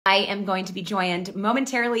I am going to be joined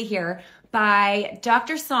momentarily here by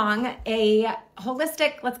Dr. Song, a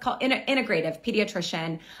holistic, let's call integrative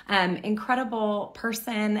pediatrician, incredible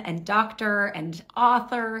person and doctor and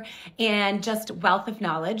author and just wealth of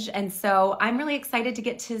knowledge. And so I'm really excited to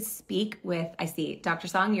get to speak with, I see Dr.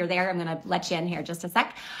 Song, you're there. I'm going to let you in here just a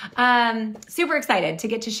sec. Super excited to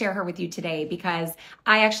get to share her with you today because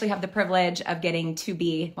I actually have the privilege of getting to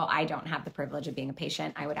be, well, I don't have the privilege of being a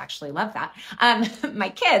patient. I would actually love that. My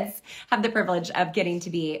kids have the privilege of getting to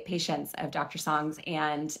be patients of Dr. Song's,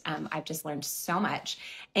 and I've just learned so much.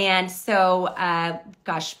 And so,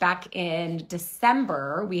 gosh, back in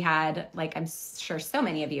December, we had, like, I'm sure so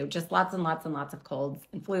many of you, just lots and lots and lots of colds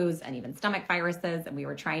and flus and even stomach viruses. And we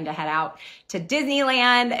were trying to head out to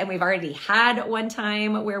Disneyland. And we've already had one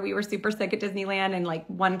time where we were super sick at Disneyland and like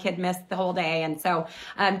one kid missed the whole day. And so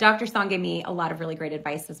Dr. Song gave me a lot of really great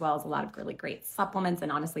advice as well as a lot of really great supplements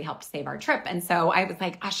and honestly helped save our trip. And so I was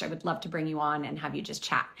like, gosh, I would love to bring you on and have you just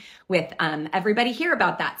chat with everybody here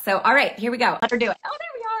about that. So, all right, here we go. Let her do it. Oh, there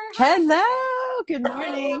we are. Hello. Good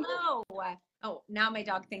morning. Hello. Oh, now my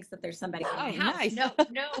dog thinks that there's somebody in my house. Nice.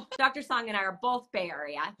 No. Dr. Song and I are both Bay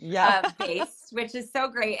Area based, which is so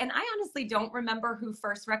great. And I honestly don't remember who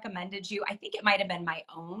first recommended you. I think it might have been my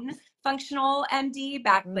own functional MD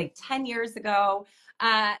back like 10 years ago.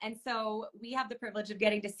 And so we have the privilege of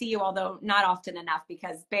getting to see you, although not often enough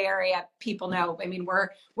because Bay Area people know, I mean,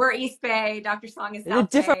 we're East Bay, Dr. Song is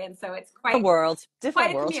South Bay. And so it's quite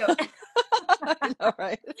different world. Commute. All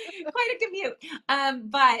right. Quite a commute.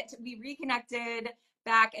 But we reconnected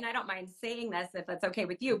back, and I don't mind saying this if that's okay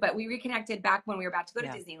with you, but we reconnected back when we were about to go to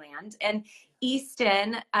Disneyland, and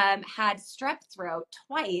Easton had strep throat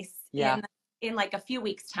twice in like a few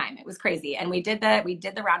weeks time. It was crazy. And we did the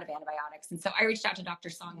round of antibiotics. And so I reached out to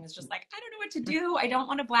Dr. Song and was just like, I don't know what to do. I don't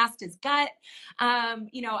want to blast his gut.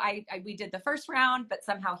 We did the first round, but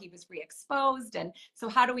somehow he was re-exposed. And so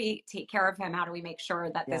how do we take care of him? How do we make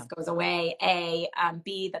sure that this goes away? A,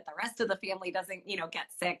 B, that the rest of the family doesn't, get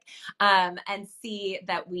sick. And C,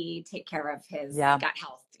 that we take care of his gut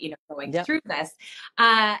health, going through this.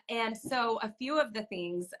 And so a few of the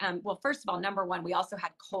things, well, first of all, number one, we also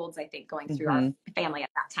had colds, I think, going through our family at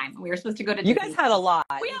that time. We were supposed to go to Disney. You guys had a lot.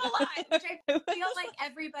 We had a lot, which I feel like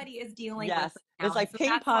everybody is dealing with. Yes, it's like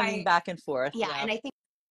ping-ponging back and forth. Yeah, and I think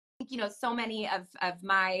so many of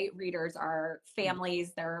my readers are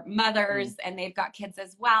families, they're mothers, and they've got kids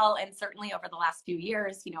as well. And certainly over the last few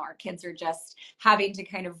years, our kids are just having to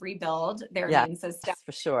kind of rebuild their immune system.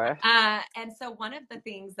 For sure. And so one of the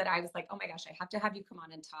things that I was like, oh my gosh, I have to have you come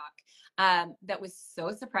on and talk, that was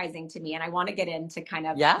so surprising to me. And I want to get into kind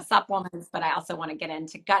of supplements, but I also want to get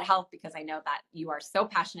into gut health because I know that you are so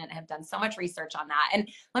passionate and have done so much research on that. And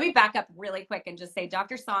let me back up really quick and just say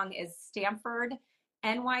Dr. Song is Stanford,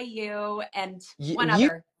 NYU, and one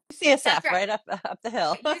other. UCSF, right up the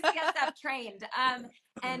hill. UCSF trained,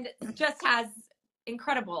 and just has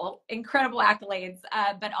incredible accolades,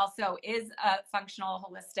 but also is a functional,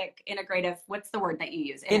 holistic, integrative. What's the word that you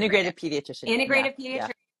use? Integrative pediatrician. Integrative pediatrician.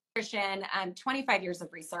 25 years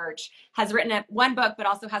of research, has written one book, but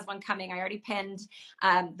also has one coming. I already pinned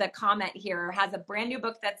the comment here, has a brand new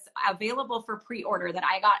book that's available for pre-order that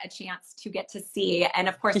I got a chance to get to see. And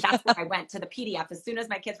of course, that's where I went to the PDF. As soon as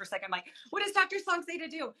my kids were sick, I'm like, what does Dr. Song say to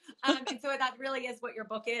do? And so that really is what your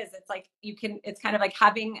book is. It's like, it's kind of like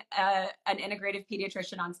having an integrative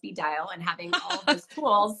pediatrician on speed dial and having all those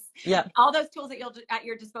tools, all those tools that at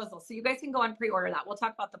your disposal. So you guys can go and pre-order that. We'll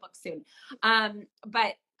talk about the book soon.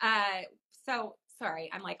 So sorry,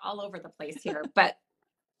 I'm like all over the place here, but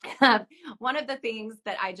one of the things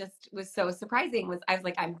that I just was so surprising was I was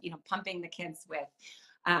like, I'm, pumping the kids with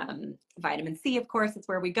vitamin C, of course, it's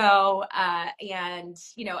where we go. And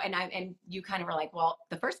you kind of were like, well,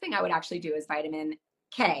 the first thing I would actually do is vitamin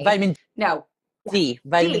K. Vitamin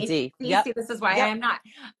D. Yep. See, this is why I am not.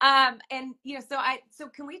 So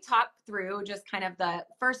can we talk through just kind of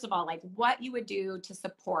first of all, like what you would do to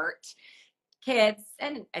support kids,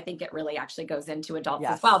 and I think it really actually goes into adults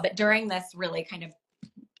as well, but during this really kind of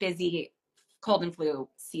busy cold and flu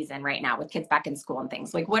season right now with kids back in school and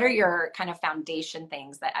things, like what are your kind of foundation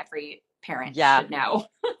things that every parent should know?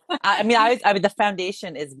 I mean, the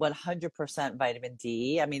foundation is 100% vitamin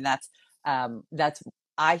D. I mean, that's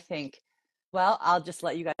I think, well, I'll just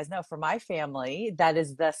let you guys know, for my family, that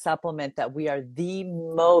is the supplement that we are the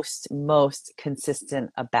most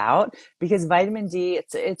consistent about, because vitamin D,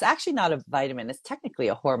 it's actually not a vitamin. It's technically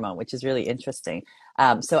a hormone, which is really interesting.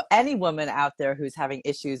 So any woman out there who's having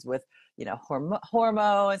issues with,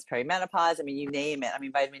 hormones, perimenopause, I mean, you name it. I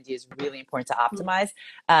mean, vitamin D is really important to optimize.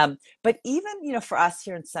 But even, for us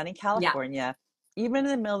here in sunny California, even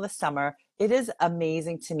in the middle of the summer, it is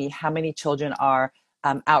amazing to me how many children are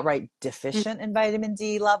outright deficient in vitamin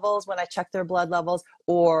D levels when I check their blood levels,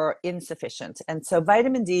 or insufficient. And so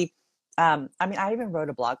vitamin D, I mean, I even wrote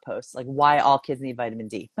a blog post like why all kids need vitamin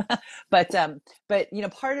D. But you know,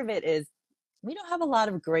 part of it is we don't have a lot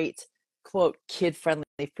of great quote kid friendly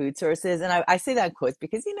food sources, and I say that in quotes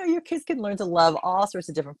because you know your kids can learn to love all sorts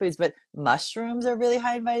of different foods, but mushrooms are really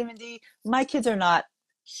high in vitamin D. My kids are not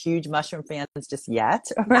huge mushroom fans just yet,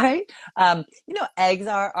 right? You know, eggs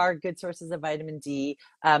are good sources of vitamin D.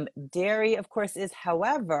 Dairy, of course, is.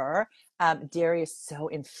 However, dairy is so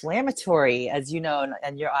inflammatory, as you know,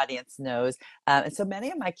 and your audience knows. And so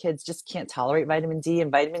many of my kids just can't tolerate vitamin D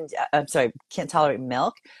and I'm sorry, can't tolerate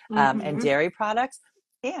milk and dairy products.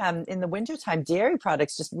 And in the wintertime, dairy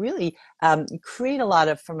products just really create a lot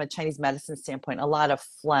of, from a Chinese medicine standpoint, a lot of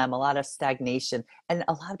phlegm, a lot of stagnation. And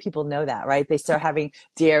a lot of people know that, right? They start having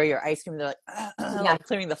dairy or ice cream, they're like, like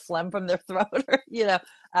clearing the phlegm from their throat, or, you know.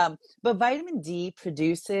 But vitamin D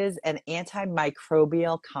produces an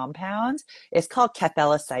antimicrobial compound. It's called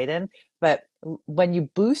cathelicidin. But when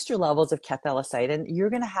you boost your levels of cathelicidin,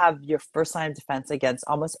 you're going to have your first line of defense against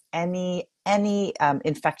almost any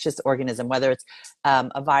infectious organism, whether it's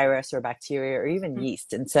a virus or bacteria or even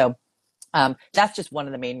yeast. And so that's just one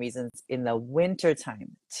of the main reasons in the winter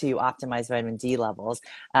time to optimize vitamin D levels.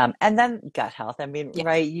 And then gut health. I mean,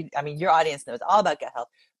 right? I mean, your audience knows all about gut health,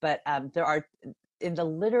 but there are in the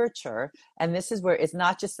literature, and this is where it's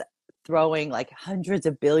not just throwing like hundreds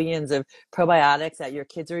of billions of probiotics at your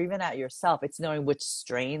kids or even at yourself. It's knowing which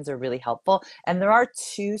strains are really helpful. And there are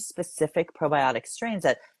two specific probiotic strains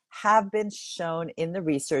that have been shown in the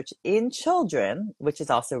research in children, which is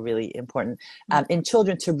also really important, in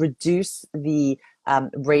children to reduce the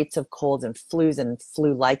rates of colds and flus and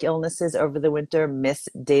flu-like illnesses over the winter, missed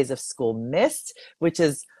days of school missed, which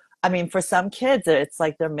is, I mean, for some kids, it's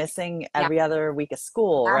like they're missing every other week of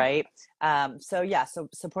school, right? So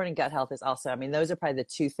supporting gut health is also, I mean, those are probably the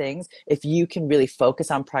two things. If you can really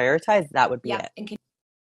focus on prioritize, that would be it. And can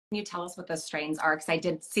you tell us what those strains are? Because I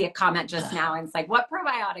did see a comment just now, and it's like, what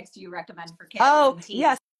probiotics do you recommend for kids? Oh,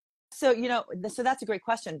 yes. So, you know, so that's a great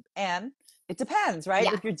question. And it depends,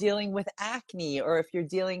 right? If you're dealing with acne or if you're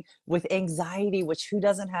dealing with anxiety, which who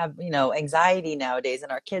doesn't have, you know, anxiety nowadays,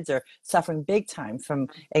 and our kids are suffering big time from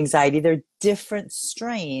anxiety. There are different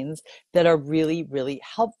strains that are really, really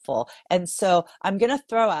helpful. And so I'm going to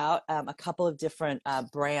throw out a couple of different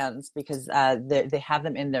brands because they have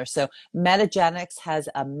them in there. So Metagenics has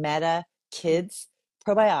a Meta Kids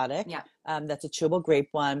probiotic. That's a chewable grape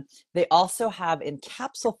one. They also have in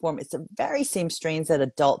capsule form, it's the very same strains that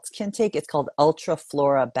adults can take. It's called Ultra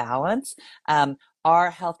Flora Balance. Our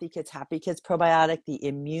Healthy Kids, Happy Kids probiotic, the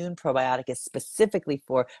immune probiotic is specifically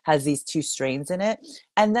has these two strains in it.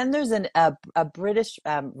 And then there's a British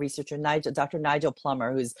researcher, Dr. Nigel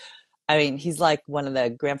Plummer, who's, I mean, he's like one of the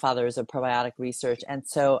grandfathers of probiotic research. And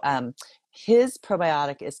so his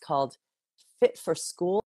probiotic is called Fit for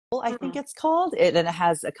School, I think it's called it, and it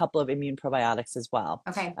has a couple of immune probiotics as well.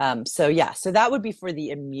 So that would be for the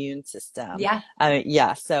immune system.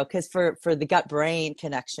 So because for the gut brain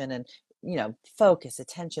connection and, you know, focus,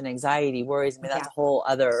 attention, anxiety, worries, I mean, that's a whole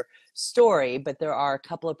other story, but there are a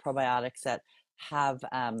couple of probiotics that have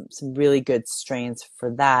some really good strains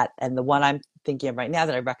for that. And the one I'm thinking of right now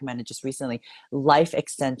that I recommended just recently, Life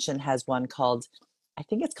Extension has one called, I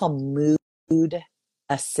think it's called Mood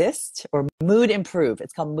Assist or Mood Improve.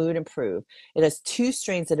 It's called Mood Improve. It has two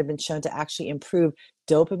strains that have been shown to actually improve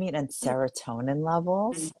dopamine and serotonin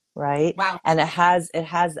levels, right? And it has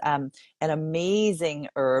an amazing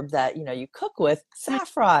herb that, you know, you cook with,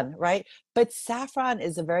 saffron, right? But saffron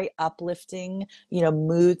is a very uplifting, you know,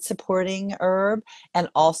 mood supporting herb, and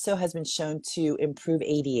also has been shown to improve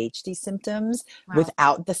ADHD symptoms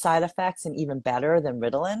without the side effects, and even better than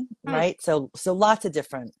Ritalin, right? So lots of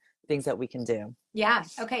different things that we can do.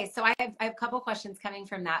 Okay. So I have a couple questions coming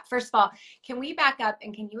from that. First of all, can we back up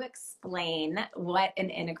and can you explain what an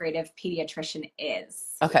integrative pediatrician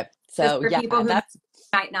is? Okay. So for people who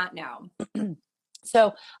might not know.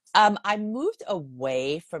 So I moved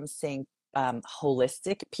away from saying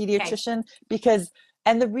holistic pediatrician because,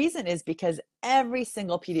 and the reason is because every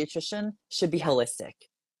single pediatrician should be holistic,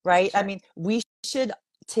 right? I mean, we should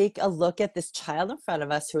take a look at this child in front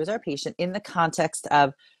of us who is our patient in the context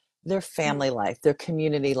of their family life, their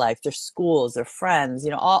community life, their schools, their friends,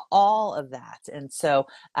 you know, all of that. And so,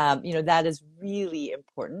 you know, that is really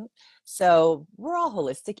important. So we're all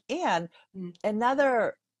holistic. And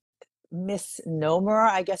another misnomer,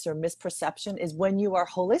 I guess, or misperception is when you are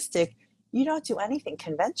holistic, you don't do anything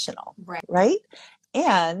conventional, right?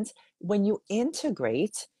 And when you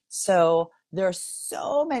integrate, so there are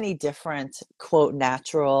so many different quote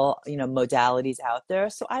natural, modalities out there.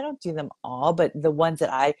 So I don't do them all, but the ones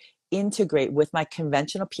that I integrate with my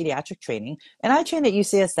conventional pediatric training, and I train at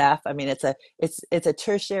UCSF. I mean, it's a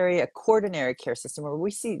tertiary, a quaternary care system where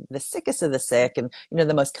we see the sickest of the sick and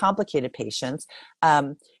the most complicated patients.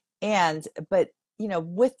 Um, but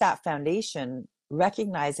with that foundation,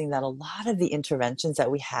 recognizing that a lot of the interventions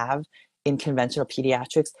that we have in conventional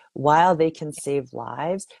pediatrics, while they can save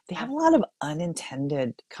lives, they have a lot of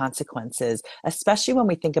unintended consequences, especially when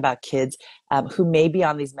we think about kids who may be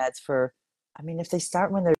on these meds for, I mean, if they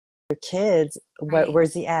start when they're kids, Right.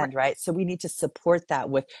 where's the end, right? So we need to support that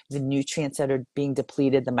with the nutrients that are being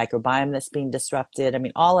depleted, the microbiome that's being disrupted. I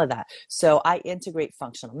mean, all of that. So I integrate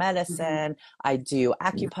functional Mm-hmm. medicine. I do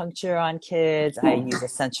acupuncture on kids. I use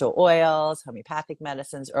essential oils, homeopathic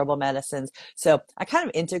medicines, herbal medicines. So I kind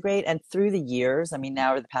of integrate. And through the years, I mean,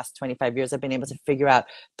 now over the past 25 years, I've been able to figure out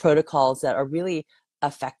protocols that are really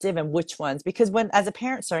effective and which ones, because when, as a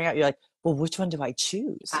parent starting out, you're like, well, which one do I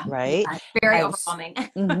choose? Right. Yeah, very And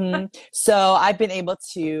overwhelming. so I've been able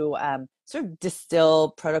to sort of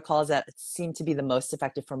distill protocols that seem to be the most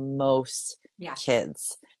effective for most Yeah.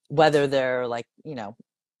 kids, whether they're like,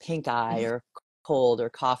 pink eye or cold or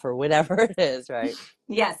cough or whatever it is, right?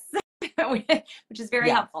 Yes. Which is very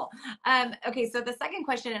Yeah. helpful. Okay, so the second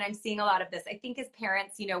question, and I'm seeing a lot of this, I think as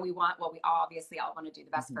parents, we want, well, we obviously all want to do the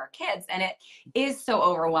best Mhm. for our kids. And it is so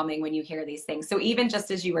overwhelming when you hear these things. So even just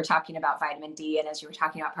as you were talking about vitamin D and as you were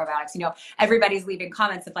talking about probiotics, everybody's leaving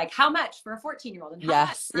comments of like, how much for a 14-year-old and how much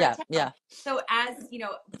Yes. for a Yeah. 10-year-old? Yeah. So as,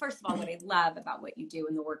 first of all, what I love about what you do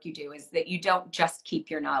and the work you do is that you don't just keep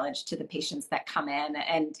your knowledge to the patients that come in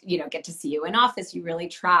and, get to see you in office. You really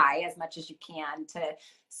try as much as you can to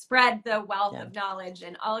spread the wealth Yeah. of knowledge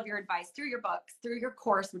and all of your advice through your books, through your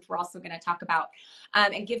course, which we're also going to talk about,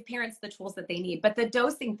 and give parents the tools that they need. But the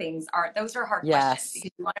dosing things those are hard questions Yes.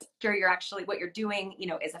 because you want to make sure you're actually what you're doing,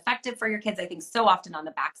 is effective for your kids. I think so often on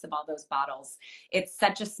the backs of all those bottles, it's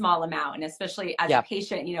such a small amount. And especially as a Yeah.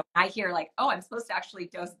 patient, I hear like, oh, I'm supposed to actually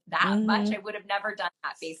dose that much. Hmm. I would have never done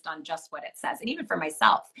that based on just what it says. And even for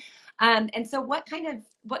myself. And so what kind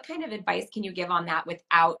of advice can you give on that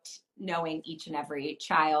without knowing each and every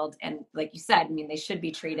child? And like you said, I mean, they should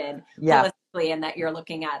be treated Yeah. holistically and that you're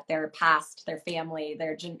looking at their past, their family,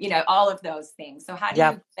 their, all of those things. So how do you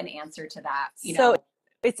Yeah. give an answer to that? So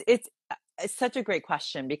it's such a great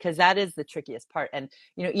question because that is the trickiest part. And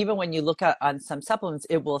even when you look at on some supplements,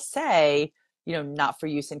 it will say not for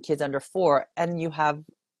use in kids under 4, and you have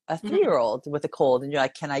a Mhm. 3-year-old with a cold, and you're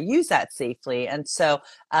like, can I use that safely? And so,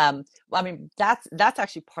 well, I mean, that's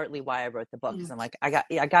actually partly why I wrote the book, because I'm like, I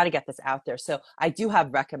got to get this out there. So I do have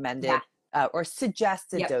Yeah. recommended or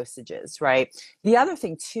suggested Yep. dosages, right? The other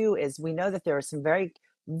thing too is we know that there are some very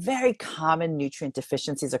very common nutrient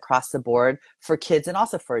deficiencies across the board for kids and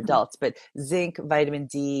also for Mhm. adults, but zinc, vitamin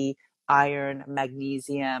D, iron,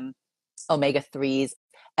 magnesium, omega 3s.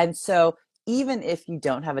 And so even if you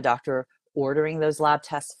don't have a doctor ordering those lab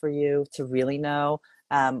tests for you to really know,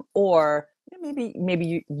 or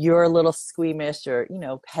maybe you're a little squeamish or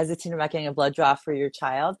hesitant about getting a blood draw for your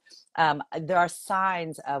child, there are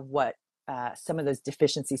signs of what some of those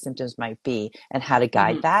deficiency symptoms might be and how to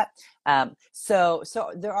guide Mhm. that. So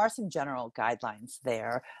there are some general guidelines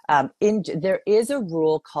there. There is a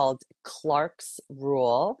rule called Clark's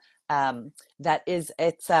rule.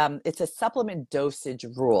 It's a supplement dosage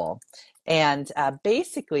rule. And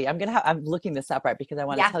basically, I'm looking this up, right, because I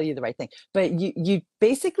want to Yeah. tell you the right thing. But you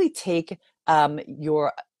basically take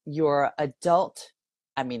your adult,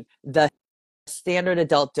 I mean, the standard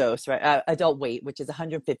adult dose, right? Adult weight, which is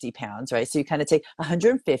 150 pounds, right? So you kind of take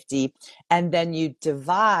 150 and then you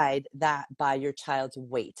divide that by your child's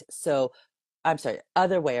weight. So I'm sorry,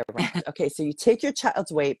 other way around. Okay, so you take your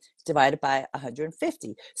child's weight divided by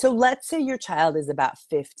 150. So let's say your child is about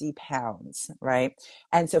 50 pounds, right?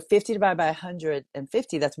 And so 50 divided by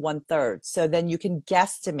 150, that's 1/3. So then you can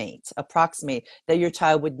approximate that your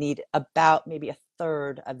child would need about maybe a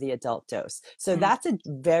third of the adult dose. So Mhm. that's a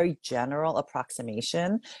very general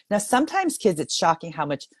approximation. Now, sometimes kids, it's shocking how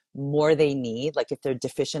much more they need. Like if they're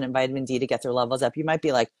deficient in vitamin D to get their levels up, you might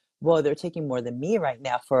be like, whoa, they're taking more than me right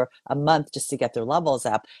now for a month just to get their levels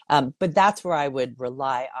up. But that's where I would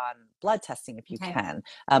rely on blood testing if you Okay. can.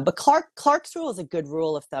 But Clark's rule is a good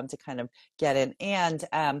rule of thumb to kind of get in. And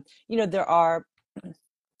there are, I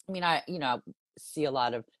mean, see a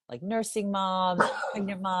lot of like nursing moms,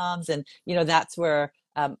 pregnant moms, and that's where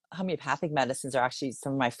homeopathic medicines are actually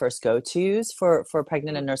some of my first go-tos for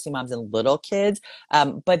pregnant and nursing moms and little kids.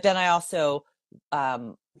 But then I also,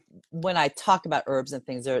 when I talk about herbs and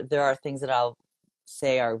things, there are things that I'll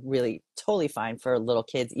say are really totally fine for little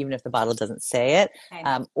kids, even if the bottle doesn't say it,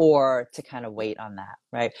 Okay. or to kind of wait on that,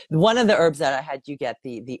 right? One of the herbs that I had you get,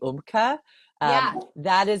 the umka, Yeah.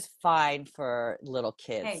 that is fine for little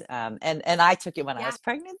kids. Okay. And I took it when I Yeah. was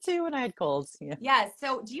pregnant too, when I had colds. Yeah. Yeah.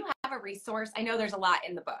 So do you have a resource? I know there's a lot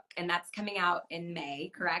in the book, and that's coming out in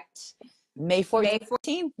May, correct? May May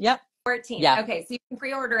 14th. Yep. 14th. Yeah. Okay, so you can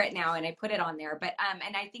pre-order it now, and I put it on there. But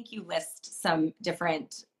and I think you list some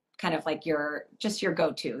different kind of like your just your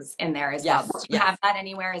go-tos in there as well. Yes. Do you Yes. have that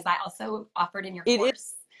anywhere? Is that also offered in your It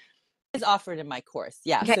course? is offered in my course.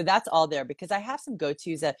 Yeah. Okay. So that's all there because I have some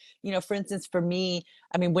go-tos that, for instance, for me,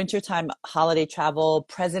 I mean, wintertime holiday travel,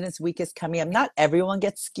 President's Week is coming up. Not everyone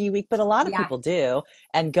gets ski week, but a lot of Yeah. people do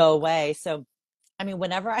and go away. So, I mean,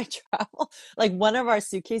 whenever I travel, like one of our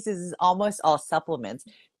suitcases is almost all supplements.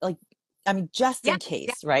 Like, I mean, just Yeah. in Yeah.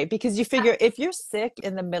 case, right? Because you figure if you're sick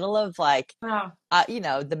in the middle of like Oh,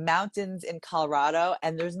 the mountains in Colorado,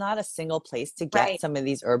 and there's not a single place to get right. some of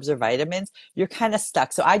these herbs or vitamins, you're kind of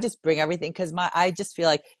stuck. So I just bring everything because I just feel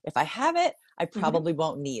like if I have it, I Mm-hmm. probably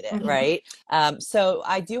won't need it, Mm-hmm. right? So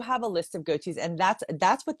I do have a list of go-tos, and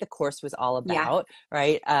that's what the course was all Yeah. about,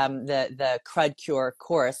 right? The Crud Cure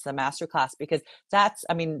course, the masterclass, because that's,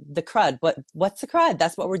 I mean, the crud. What's the crud?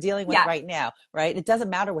 That's what we're dealing with Yeah. right now, right? It doesn't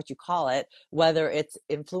matter what you call it, whether it's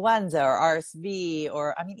influenza or RSV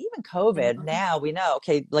or, I mean, even COVID. Mm-hmm. Now we know,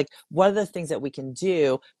 okay, like what are the things that we can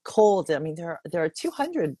do? Cold. I mean, there are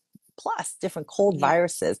 200 plus different cold Yeah.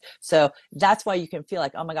 viruses. So that's why you can feel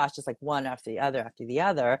like, oh my gosh, just like one after the other after the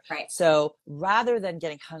other. Right. So rather than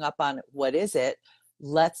getting hung up on what is it,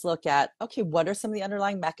 let's look at, okay, what are some of the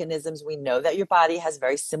underlying mechanisms? We know that your body has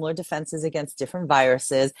very similar defenses against different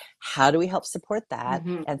viruses. How do we help support that?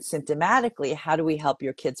 Mm-hmm. And symptomatically, how do we help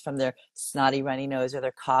your kids from their snotty, runny nose or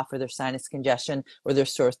their cough or their sinus congestion or their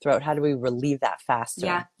sore throat? How do we relieve that faster?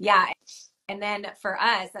 Yeah. Yeah. And then for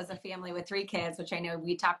us as a family with 3 kids, which I know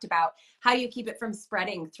we talked about, how do you keep it from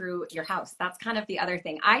spreading through your house? That's kind of the other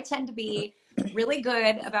thing. I tend to be really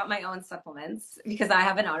good about my own supplements because I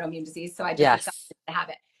have an autoimmune disease. So I just Yes. accept to have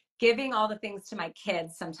it. Giving all the things to my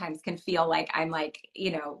kids sometimes can feel like I'm like,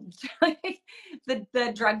 like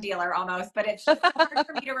the drug dealer almost, but it's just hard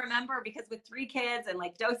for me to remember because with 3 kids and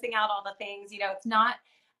like dosing out all the things, it's not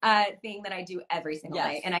a thing that I do every single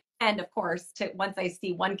Yes. day. And I tend, of course, to once I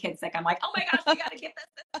see one kid sick, I'm like, oh my gosh, we got to get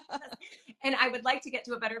this. And I would like to get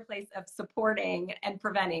to a better place of supporting and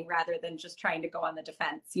preventing rather than just trying to go on the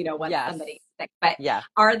defense, once Yes. somebody's sick. But Yeah.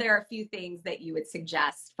 are there a few things that you would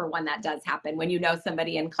suggest for when that does happen? When you know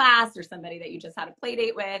somebody in class or somebody that you just had a play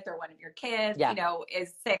date with or one of your kids, Yeah.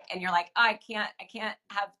 is sick and you're like, oh, I can't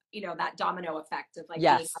have, that domino effect of like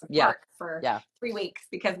being Yes. out of Yeah. work for Yeah. 3 weeks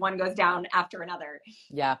because one goes down after another.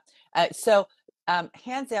 Yeah. So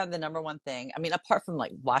hands down, the number one thing, I mean, apart from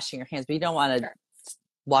like washing your hands, but you don't want to Sure.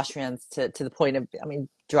 wash your hands to the point of, I mean,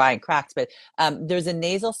 dry and cracked, but there's a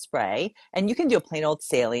nasal spray and you can do a plain old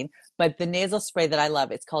saline, but the nasal spray that I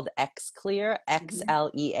love, it's called Xlear,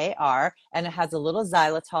 Xlear, and it has a little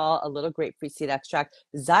xylitol, a little grapefruit seed extract.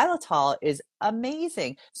 Xylitol is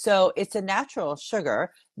amazing. So it's a natural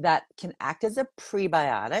sugar that can act as a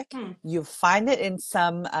prebiotic. You find it in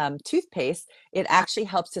some toothpaste. It actually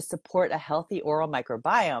helps to support a healthy oral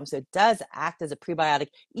microbiome. So it does act as a prebiotic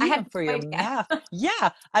even for your mouth.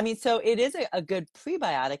 Yeah. I mean, so it is a good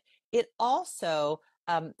prebiotic. It also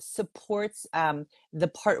supports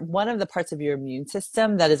one of the parts of your immune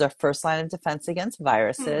system that is our first line of defense against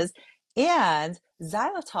viruses. And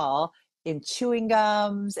xylitol in chewing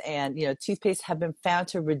gums and toothpaste have been found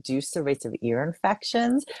to reduce the rates of ear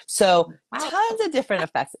infections. So tons of different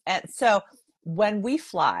effects. And so when we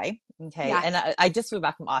fly, okay, and I just flew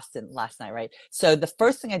back from Austin last night, right? So the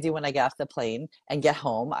first thing I do when I get off the plane and get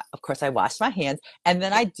home, of course, I wash my hands and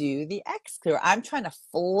then I do the Xlear. I'm trying to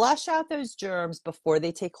flush out those germs before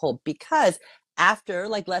they take hold because after,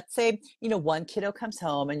 like, let's say, one kiddo comes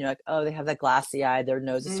home and you're like, oh, they have that glassy eye, their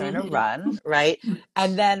nose is starting to run, right?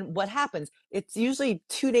 And then what happens? It's usually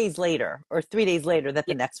 2 days later or 3 days later that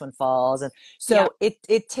the next one falls. And so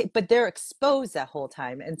but they're exposed that whole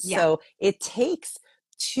time. And so it takes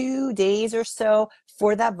 2 days or so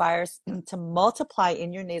for that virus to multiply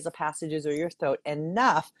in your nasal passages or your throat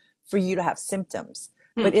enough for you to have symptoms.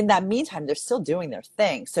 But in that meantime, they're still doing their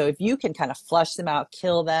thing. So if you can kind of flush them out,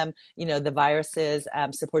 kill them, the viruses,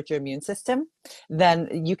 support your immune system,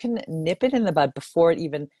 then you can nip it in the bud before it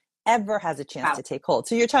even ever has a chance to take hold.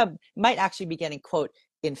 So your child might actually be getting, quote,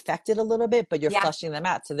 infected a little bit, but you're flushing them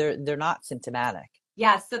out. So they're not symptomatic.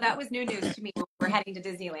 Yeah, so that was new news to me. We're heading to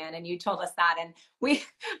Disneyland and you told us that. And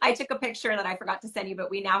I took a picture that I forgot to send you,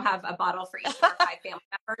 but we now have a bottle for each of our 5 family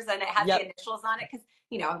members and it has the initials on it. Cause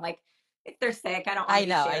I'm like, if they're sick, I don't want to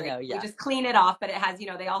be I sharing. know. We Yeah. just clean it off, but it has,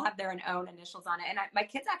 they all have their own initials on it. And my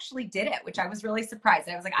kids actually did it, which I was really surprised.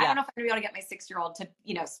 I was like, I don't Yeah. know if I'm gonna be able to get my 6-year-old to,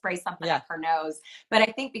 spray something Yeah. up her nose. But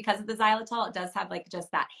I think because of the xylitol, it does have like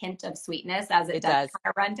just that hint of sweetness as it It does does.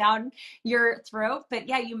 kind of run down your throat. But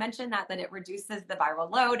yeah, you mentioned that it reduces the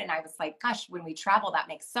viral load. And I was like, gosh, when we travel, that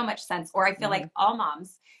makes so much sense. Or I feel Hmm. like all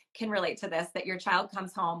moms can relate to this, that your child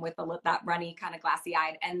comes home with that runny kind of glassy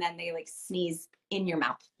eyed and then they like sneeze in your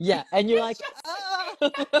mouth. Yeah. And you're It's like, just oh,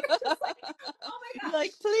 you're just like, oh my you're gosh.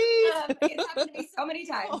 like, please. It's happened to me so many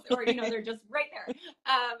times, or they're just right there.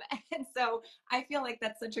 And so I feel like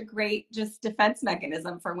that's such a great just defense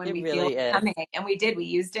mechanism for when It we feel really it is. coming. And we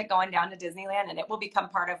used it going down to Disneyland, and it will become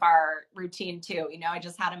part of our routine too. I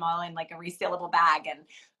just had them all in like a resealable bag, and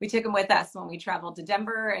we took them with us when we traveled to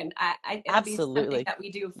Denver, and it'll be something Absolutely. that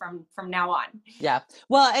we do from now on. Yeah.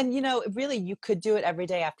 Well, and really, you could do it every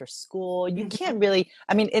day after school. You Mhm. can't really,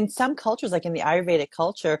 I mean, in some cultures, like in the Ayurvedic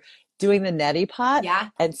culture, doing the neti pot Yeah.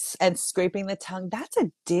 and scraping the tongue, that's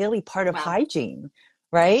a daily part of Wow. hygiene,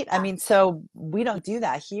 right? I Yeah. mean, so we don't do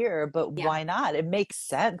that here, but Yeah. why not? It makes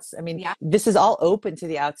sense. I mean, Yeah. this is all open to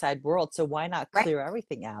the outside world, so why not Right. clear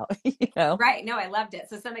everything out, you know? Right. No, I loved it.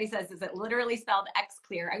 So somebody says, is it literally spelled X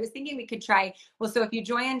clear? I was thinking we could try, well, so if you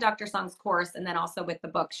join Dr. Song's course and then also with the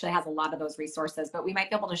book, she has a lot of those resources, but we might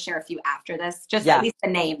be able to share a few after this, just at Yeah. least the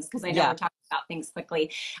names, because I know we're Yeah. talking about things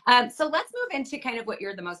quickly. So let's move into kind of what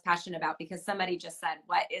you're the most passionate about, because somebody just said,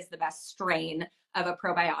 what is the best strain of a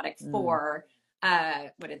probiotic Mm. for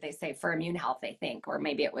what did they say, for immune health, I think, or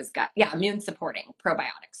maybe it was gut, yeah, immune supporting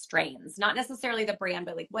probiotic strains, not necessarily the brand,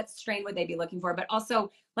 but like what strain would they be looking for? But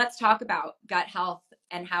also let's talk about gut health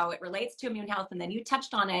and how it relates to immune health. And then you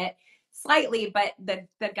touched on it slightly, but the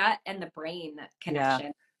gut and the brain Yeah. connection,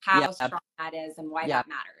 Yeah. how strong that is and why Yeah. that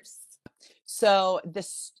matters. So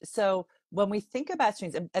when we think about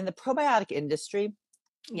strains and the probiotic industry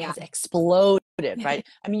Yeah. has exploded, right?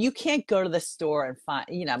 I mean, you can't go to the store and find,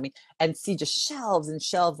 I mean, and see just shelves and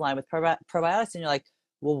shelves lined with probiotics, and you're like,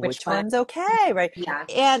 well, Which which one? one's okay, right? Yeah.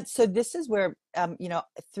 And so this is where,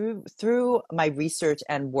 through my research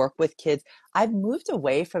and work with kids, I've moved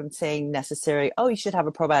away from saying necessary, oh, you should have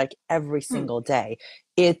a probiotic every Hmm. single day.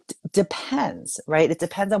 It depends, right? It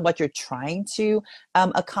depends on what you're trying to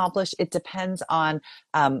accomplish. It depends on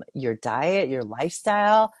your diet, your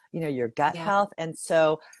lifestyle, your gut Yeah. health. And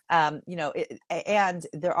so, and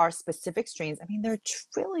there are specific strains. I mean, there are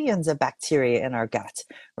trillions of bacteria in our gut,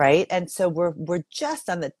 right? And so we're just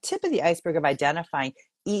on the tip of the iceberg of identifying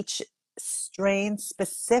each strain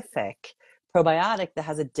specific probiotic that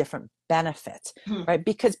has a different benefit, Hmm. right?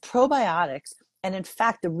 Because probiotics, and in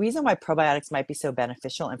fact, the reason why probiotics might be so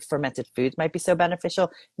beneficial and fermented foods might be so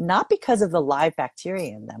beneficial, not because of the live bacteria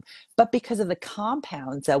in them, but because of the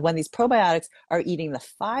compounds that when these probiotics are eating the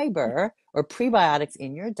fiber or prebiotics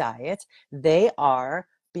in your diet, they are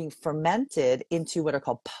being fermented into what are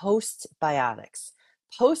called postbiotics.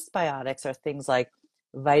 Postbiotics are things like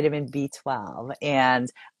vitamin B12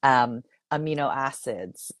 and amino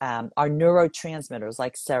acids, our neurotransmitters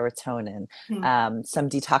like serotonin, Hmm. some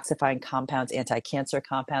detoxifying compounds, anti-cancer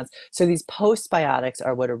compounds. So these postbiotics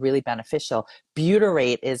are what are really beneficial.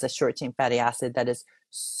 Butyrate is a short-chain fatty acid that is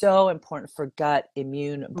so important for gut,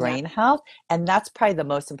 immune, Yeah. brain health. And that's probably the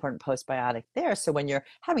most important postbiotic there. So when you're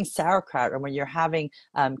having sauerkraut or when you're having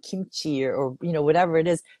kimchi or whatever it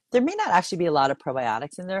is, there may not actually be a lot of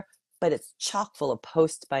probiotics in there, but it's chock full of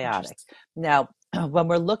Interesting. postbiotics. Now, when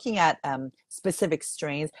we're looking at specific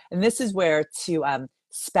strains, and this is where to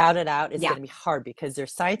spout it out is Yeah. going to be hard because they're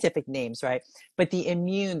scientific names, right? But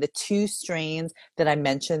the two strains that I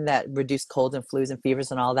mentioned that reduce colds and flus and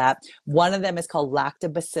fevers and all that, one of them is called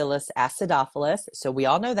Lactobacillus acidophilus. So we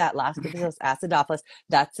all know that Lactobacillus acidophilus,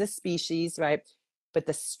 that's a species, right? But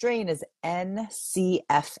the strain is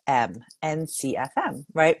NCFM,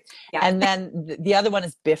 right? Yeah. And then the other one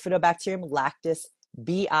is Bifidobacterium lactis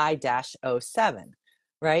BI-07,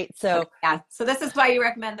 right? Okay. So Yeah. So this is why you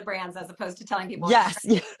recommend the brands as opposed to telling people what yes,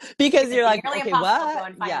 yeah, because because you're it's like, nearly okay, impossible to go what?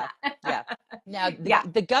 and find Yeah, yeah. that. Now Yeah.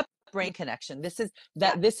 the gut brain connection.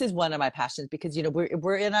 Yeah. This is one of my passions because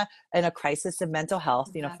we're in a crisis of mental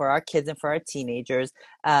health, for Exactly. our kids and for our teenagers.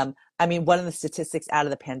 I mean, one of the statistics out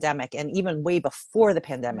of the pandemic, and even way before the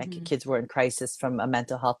pandemic, Mm-hmm. kids were in crisis from a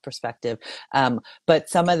mental health perspective. But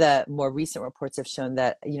some of the more recent reports have shown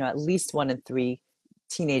that at least 1 in 3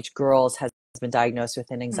 teenage girls has been diagnosed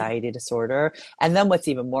with an Mm-hmm. anxiety disorder. And then what's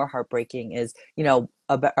even more heartbreaking is,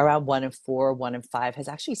 about around 1 in 4, 1 in 5 has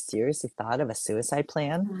actually seriously thought of a suicide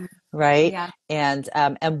plan, Mm. right? Yeah. And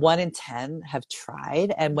 1 in 10 have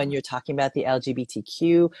tried. And when you're talking about the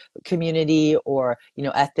LGBTQ community or,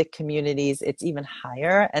 ethnic communities, it's even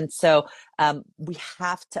higher. And so we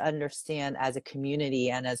have to understand as a community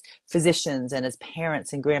and as physicians and as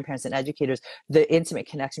parents and grandparents and educators, the intimate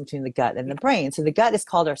connection between the gut and the brain. So the gut is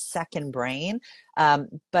called our second brain,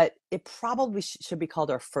 but it probably should be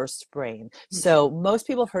called our first brain. So most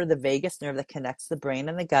people have heard of the vagus nerve that connects the brain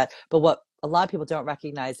and the gut, but what a lot of people don't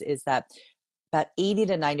recognize is that about 80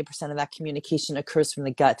 to 90% of that communication occurs from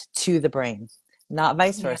the gut to the brain, not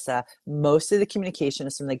vice Yeah. versa. Most of the communication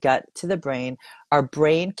is from the gut to the brain. Our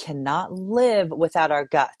brain cannot live without our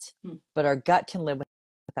gut, but our gut can live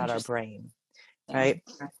without our Interesting. brain, right?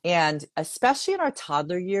 And especially in our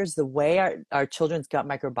toddler years, the way our children's gut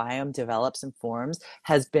microbiome develops and forms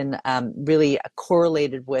has been really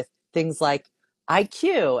correlated with things like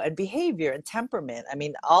IQ and behavior and temperament. I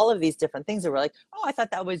mean, all of these different things that we're like, oh, I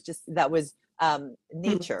thought that was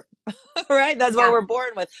nature, right? That's what Yeah. we're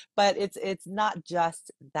born with. But it's not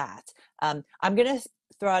just that. I'm going to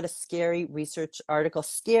throw out a scary research article,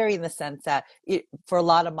 scary in the sense that for a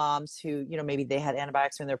lot of moms who, maybe they had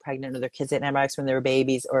antibiotics when they're pregnant or their kids had antibiotics when they were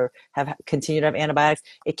babies or have continued to have antibiotics,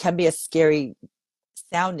 it can be a scary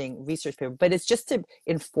sounding research paper, but it's just to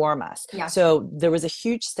inform us. Yeah. So there was a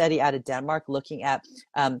huge study out of Denmark looking at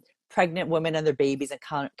pregnant women and their babies and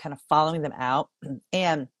kind of following them out.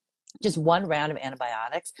 And just one round of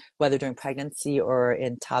antibiotics, whether during pregnancy or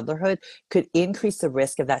in toddlerhood, could increase the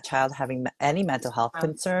risk of that child having any mental health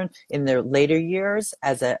concern in their later years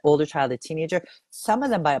as an older child, a teenager, some of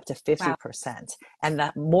them by up to 50%. And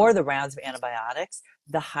the more the rounds of antibiotics,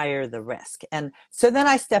 the higher the risk. And so then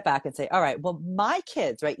I step back and say, all right, well, my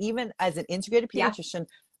kids, right, even as an integrated pediatrician,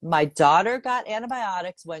 my daughter got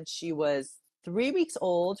antibiotics when she was 3 weeks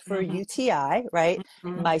old for UTI, right?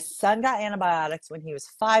 My son got antibiotics when he was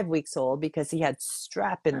 5 weeks old because he had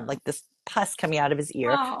strep and like this pus coming out of his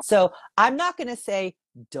ear. So I'm not going to say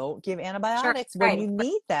don't give antibiotics when you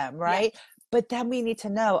need them, right? But then we need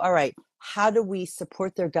to know, all right, how do we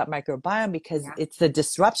support their gut microbiome? Because it's the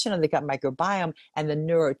disruption of the gut microbiome and the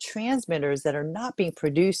neurotransmitters that are not being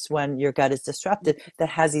produced when your gut is disrupted that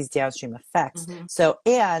has these downstream effects. So,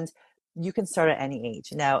 and you can start at any age.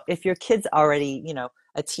 Now, if your kid's already,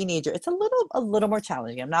 a teenager, it's a little more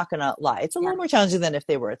challenging. I'm not going to lie. It's a little more challenging than if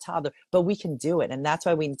they were a toddler, but we can do it. And that's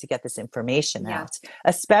why we need to get this information out,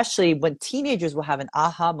 especially when teenagers will have an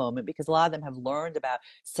aha moment, because a lot of them have learned about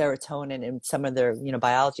serotonin in some of their,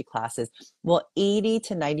 biology classes. Well, 80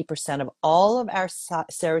 to 90% of all of our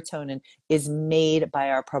serotonin is made by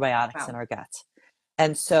our probiotics in our gut.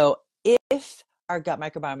 And so if our gut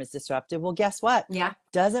microbiome is disrupted, well, guess what?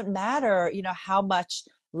 Doesn't matter, how much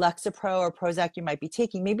Lexapro or Prozac you might be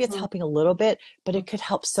taking. Maybe it's helping a little bit, but it could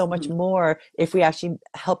help so much more if we actually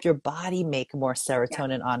help your body make more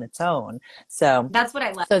serotonin on its own. So that's what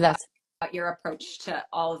I love. Your approach to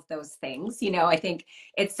all of those things. I think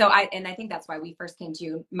it's and I think that's why we first came to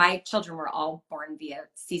you. My children were all born via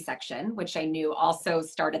C-section, which I knew also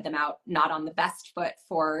started them out not on the best foot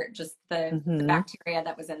for just the bacteria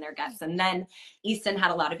that was in their guts. And then Easton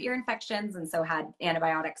had a lot of ear infections and so had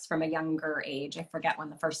antibiotics from a younger age. I forget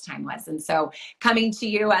when the first time was. And so coming to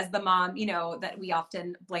you as the mom, that we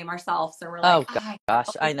often blame ourselves or we're like, oh gosh,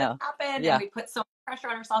 I know. Happened. And we put so much pressure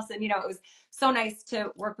on ourselves. And, it was so nice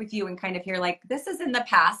to work with you and kind of hear like, this is in the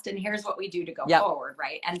past and here's what we do to go forward.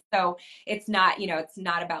 Right. And so it's not, it's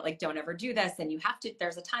not about like, don't ever do this. And you have to,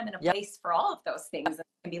 there's a time and a place for all of those things that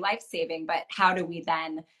can be life-saving, but how do we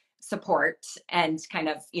then support and kind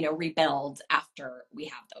of, rebuild after we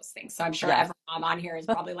have those things? So I'm sure every mom on here is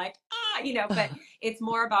probably like, but it's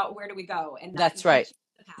more about where do we go? And that's right.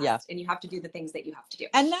 And you have to do the things that you have to do.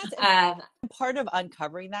 And that's part of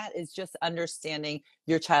uncovering that is just understanding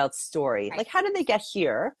your child's story. Like, how did they get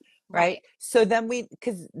here? Right. So then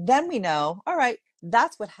we know, all right,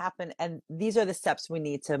 that's what happened. And these are the steps we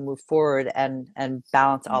need to move forward and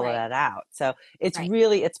balance all of that out. So it's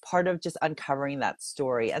really, it's part of just uncovering that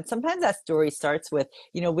story. And sometimes that story starts with,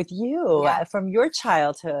 with you from your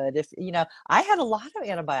childhood. If, I had a lot of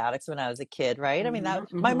antibiotics when I was a kid, right? I mean,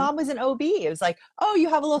 my mom was an OB. It was like, oh, you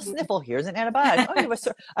have a little sniffle. Here's an antibiotic. Oh, you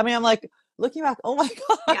have I'm like, looking back, oh my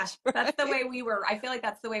gosh. That's the way we were. I feel like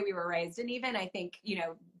that's the way we were raised. And even I think,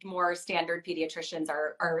 more standard pediatricians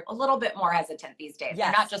are a little bit more hesitant these days.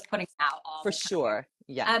 They're not just putting out all for sure.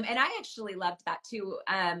 Yeah. And I actually loved that too.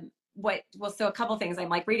 So a couple things. I'm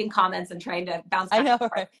like reading comments and trying to bounce back. I know,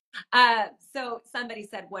 right? So somebody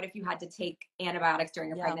said, what if you had to take antibiotics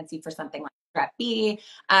during a pregnancy for something like strep B?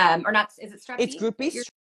 Or not, is it strep B? It's group B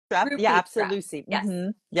Yeah, Root strep. absolutely.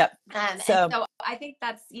 Yes. Yep. And So so I think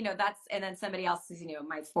that's, and then somebody else says,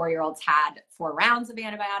 my 4-year-old's had 4 rounds of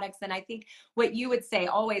antibiotics. And I think what you would say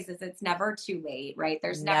always is it's never too late, right?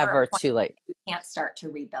 There's never a never point too late. you can't start to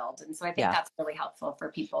rebuild. And so I think Yeah. that's really helpful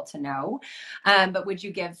for people to know. But would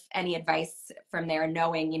you give any advice from there,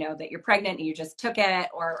 knowing, that you're pregnant and you just took it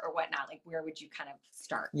or whatnot? Like, where would you kind of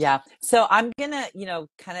start? Yeah. So I'm gonna,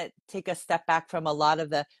 kind of take a step back from a lot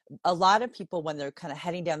of people when they're kind of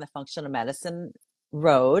heading down the functional medicine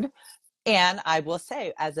road. And I will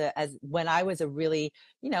say, as when I was a really,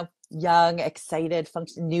 young, excited,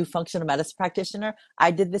 new functional medicine practitioner,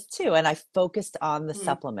 I did this too, and I focused on the Mm,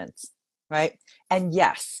 supplements, right? And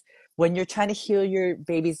yes, when you're trying to heal your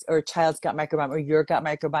baby's or child's gut microbiome or your gut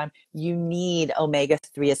microbiome, you need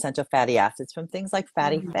omega-3 essential fatty acids from things like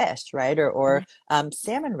fatty mhm, fish, right? Or mhm.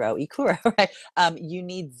 salmon roe, ikura, right? You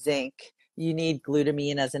need zinc. You need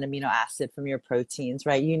glutamine as an amino acid from your proteins,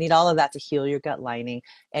 right? You need all of that to heal your gut lining,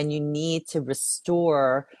 and you need to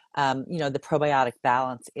restore, the probiotic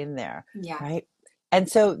balance in there, Yeah. right? And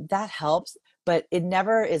so that helps, but it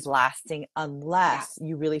never is lasting Yeah. unless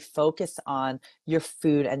you really focus on your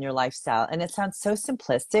food and your lifestyle. And it sounds so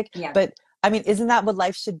simplistic, Yeah. but I mean, isn't that what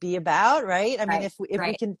life should be about, right? I mean, Right. if we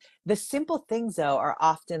Right. can, the simple things though are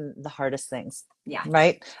often the hardest things, Yeah.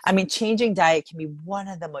 right? I mean, changing diet can be one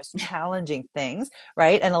of the most challenging things,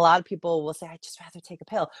 right? And a lot of people will say, I just rather take a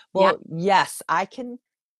pill. Yeah. Well, yes, I can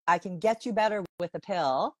get you better with a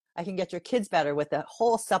pill. I can get your kids better with a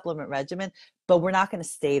whole supplement regimen, but we're not going to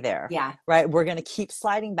stay there, Yeah. right? We're going to keep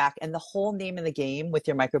sliding back. And the whole name of the game with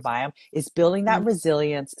your microbiome is building Mhm. that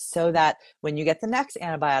resilience so that when you get the next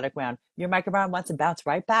antibiotic round, your microbiome wants to bounce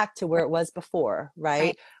right back to where Right. it was before, Right.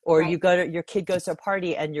 right? Or Right. your kid goes to a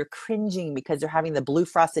party and you're cringing because they're having the blue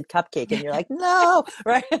frosted cupcake and you're like, no,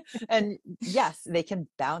 right? And yes, they can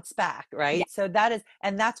bounce back, Yeah. right? So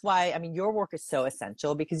and that's why, I mean, your work is so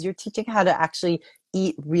essential because you're teaching how to actually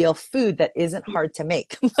eat real food that isn't hard to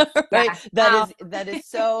make, right? Yeah. That is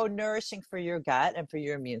so nourishing for your gut and for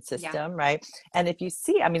your immune Yeah. system, right? And if you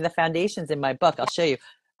see, I mean, the foundations in my book, I'll Yeah. show you.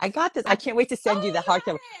 I got this. I I- can't wait to send you Oh, the you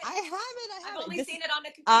hardcover. have I it. have it. I I've have it. only This is, seen it on the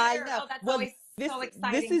I computer. know. Oh, that's Well, always this so this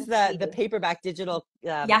exciting to is the see. paperback digital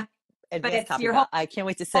Yeah. But advanced it's copy, you're but I can't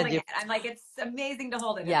wait to send holding you. it. I'm like, it's amazing to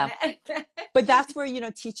hold it, Yeah. isn't it? But that's where,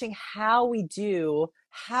 teaching how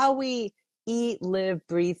we eat, live,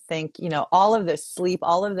 breathe, think, all of those, sleep,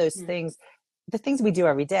 all of those Mm, things, the things we do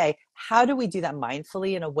every day. How do we do that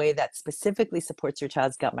mindfully in a way that specifically supports your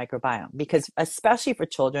child's gut microbiome? yeah. Because especially for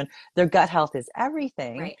children, their gut health is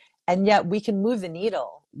everything. Right. And yet we can move the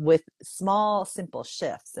needle with small, simple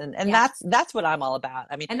shifts. And Yeah. that's what I'm all about.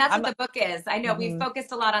 I mean, And that's what the book is. I know we've mhm,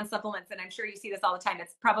 focused a lot on supplements, and I'm sure you see this all the time.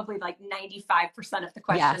 It's probably like 95% of the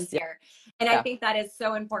questions yes, yeah, here. And I yeah, think that is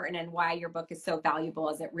so important and why your book is so valuable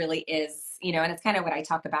as it really is, and it's kind of what I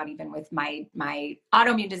talk about even with my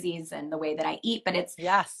autoimmune disease and the way that I eat, but it's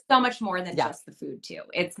yes, so much more than yeah, just the food too.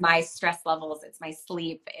 It's my stress levels, it's my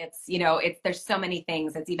sleep, it's there's so many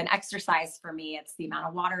things. It's even exercise for me. It's the amount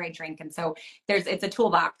of water I drink. And so it's a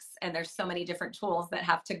toolbox, and there's so many different tools that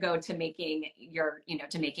have to go to making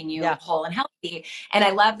to making you yeah, whole and healthy. And I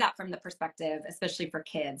love that from the perspective, especially for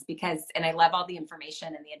kids, and I love all the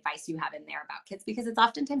information and the advice you have in there about kids, because it's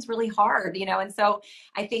oftentimes really hard. And so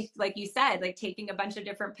I think, like you said, like taking a bunch of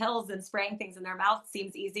different pills and spraying things in their mouth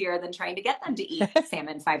seems easier than trying to get them to eat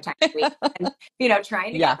salmon 5 times a week, and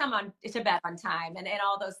trying to get yeah, them on to bed on time, and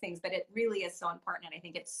all those things. But it really is so important, and I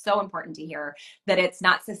think it's so important to hear that it's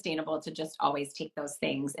not sustainable to just always take those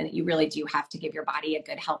things, and that you really do have to give your body a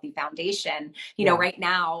good healthy foundation. yeah, Right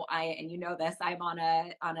now, and this, I'm on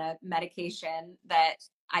a medication that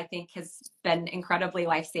I think has been incredibly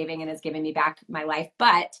life-saving and has given me back my life,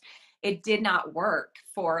 but it did not work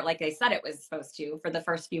for, like I said, it was supposed to, for the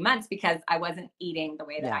first few months, because I wasn't eating the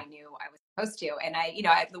way that yeah, I knew I was supposed to. And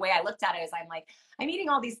the way I looked at it is, I'm like, I'm eating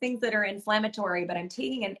all these things that are inflammatory, but I'm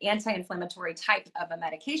taking an anti-inflammatory type of a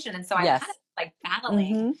medication. And so I'm kind of yes. like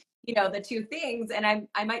battling, Mm-hmm. the two things. And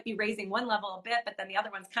I might be raising one level a bit, but then the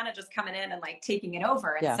other one's kind of just coming in and like taking it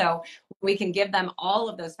over. And Yeah. so we can give them all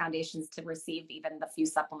of those foundations to receive even the few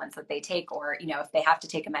supplements that they take, or, if they have to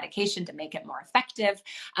take a medication to make it more effective.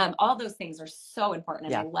 All those things are so important.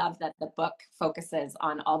 And I Yeah. love that the book focuses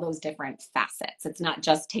on all those different facets. It's not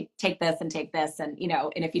just take this and take this. And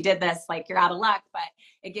if you did this, like, you're out of luck, but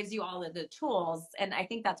it gives you all of the tools. And I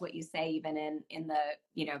think that's what you say, even in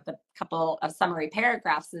the couple of summary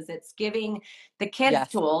paragraphs, is it's giving the kids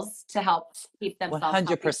Yes. tools to help keep themselves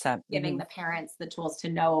healthy, 100%. giving Mm-hmm. the parents the tools to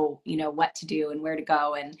know, what to do and where to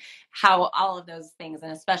go, and how all of those things,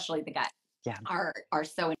 and especially the gut, Yeah. are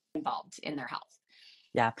so involved in their health.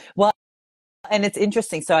 Yeah. Well, And it's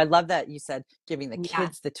interesting. So I love that you said giving the Yeah.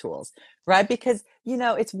 kids the tools, right? Because,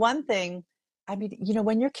 it's one thing. I mean,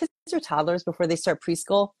 when your kids are toddlers before they start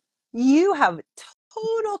preschool, you have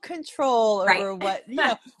total control Right. over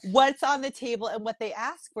what's on the table and what they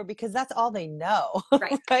ask for, because that's all they know,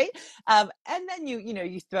 Right. right? And then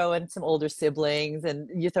you throw in some older siblings, and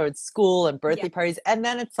you throw in school and Yeah. birthday parties. And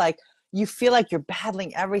then it's like, you feel like you're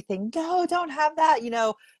battling everything. No, don't have that,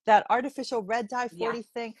 that artificial red dye Yeah. 40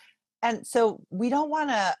 thing. And so we don't want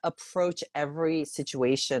to approach every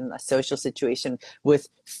situation, a social situation, with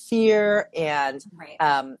fear Right.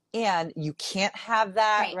 and you can't have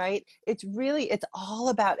that, Right. right? It's all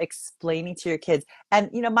about explaining to your kids. And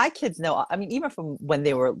my kids know, I mean, even from when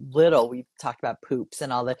they were little, we talked about poops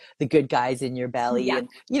and all the good guys in your belly, Yeah.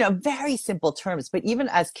 and very simple terms. But even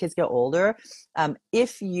as kids get older,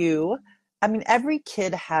 if you I mean, every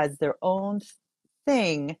kid has their own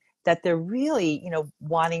thing that they're really,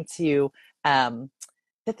 wanting to,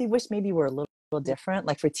 that they wish maybe were a little different.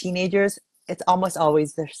 Like for teenagers, it's almost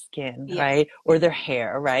always their skin, Yeah. right? Or their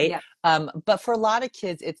hair, right? Yeah. But for a lot of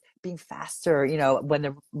kids, it's being faster, when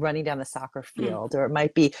they're running down the soccer Mm. field, or it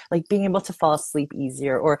might be like being able to fall asleep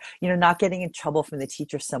easier, or, not getting in trouble from the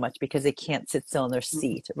teacher so much because they can't sit still in their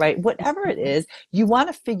seat, right? Whatever it is, you want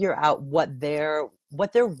to figure out what their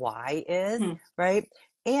why is, Mm. right?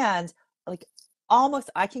 And like,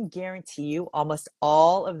 I can guarantee you, almost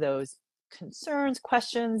all of those concerns,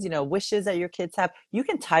 questions, wishes that your kids have, you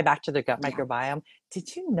can tie back to their gut Yeah. microbiome.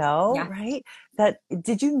 Did you know, Yeah. right?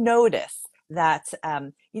 Did you notice that,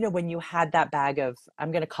 when you had that bag of,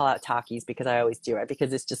 I'm going to call out Takis because I always do, right?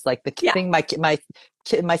 Because it's just like the Yeah. thing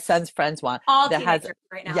my son's friends want, All that has, teenagers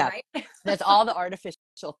right now, yeah, right? that's all the artificial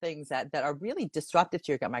things that are really disruptive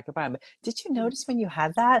to your gut microbiome. But did you notice when you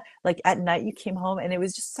had that, like at night you came home and it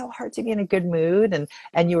was just so hard to be in a good mood,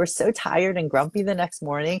 and you were so tired and grumpy the next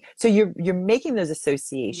morning? So you're making those Yeah.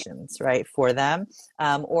 associations, right, for them,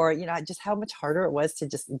 or just how much harder it was to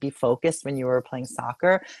just be focused when you were playing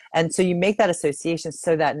soccer. And so you make that association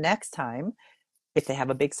so that next time, if they have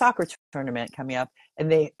a big soccer tournament coming up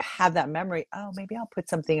and they have that memory, oh, maybe I'll put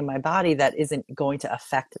something in my body that isn't going to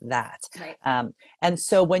affect that. Right. And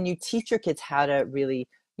so when you teach your kids how to really,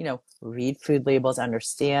 read food labels,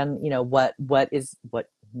 understand, what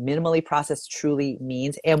minimally processed truly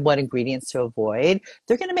means and what ingredients to avoid,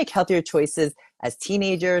 they're going to make healthier choices as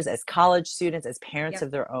teenagers, as college students, as parents Yep.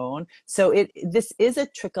 of their own. So this is a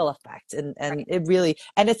trickle effect, and Right. it really,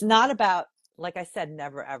 and it's not about, like I said,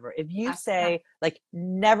 never ever. If you Yeah. say like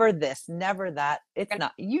never this, never that, it's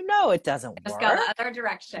not, it doesn't Just go the work. other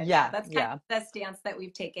direction. Yeah, Yeah, that's kind yeah, of the stance that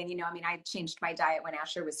we've taken. I mean, I changed my diet when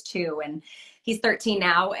Asher was 2 and he's 13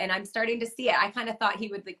 now, and I'm starting to see it. I kind of thought he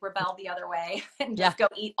would like rebel the other way and yeah, just go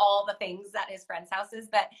eat all the things at his friends' houses.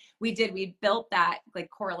 But we built that like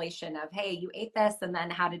correlation of, hey, you ate this, and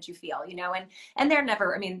then how did you feel? And they're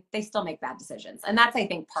never, I mean, they still make bad decisions. And that's, I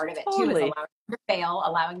think, part of it too, is totally. allowing them to fail,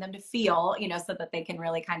 allowing them to feel, so that they can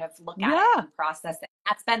really kind of look at it Yeah, and process it.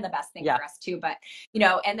 That's been the best thing yeah, for us too. But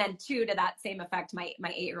and then two, to that same effect, my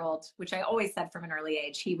 8-year-old, which I always said from an early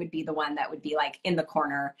age, he would be the one that would be like in the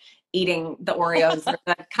corner eating the Oreos or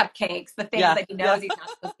the cupcakes, the things yeah, that he yeah. knows he's not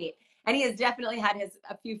supposed to eat. And he has definitely had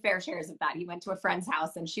a few fair shares of that. He went to a friend's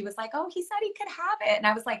house and she was like, "Oh, he said he could have it," and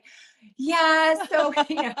I was like, "Yeah." So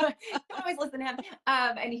don't always listen to him.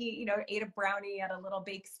 And he ate a brownie at a little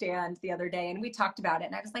bake stand the other day, and we talked about it.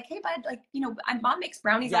 And I was like, "Hey, bud, like mom makes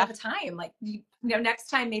brownies all Yeah. the time. Like next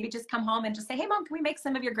time maybe just come home and just say, 'Hey, mom, can we make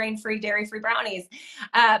some of your grain-free, dairy-free brownies?'"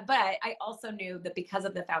 But I also knew that because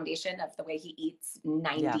of the foundation of the way he eats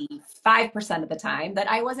Yeah. 95% of the time, that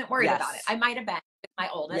I wasn't worried about it. Yes. I might have been with my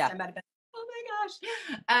oldest. Yeah. I might have been, oh my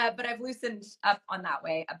gosh. But I've loosened up on that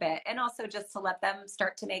way a bit. And also just to let them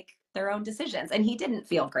start to make their own decisions. And he didn't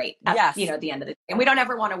feel great at, Yes. the end of the day. And we don't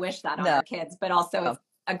ever want to wish that on No. our kids, but also it's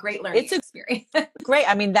a great learning It's a experience. great.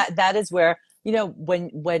 I mean, that is where,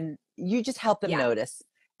 when you just help them Yeah. notice,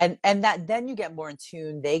 and that then you get more in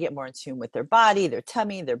tune, they get more in tune with their body, their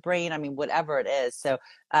tummy, their brain. I mean, whatever it is. So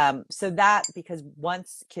that, because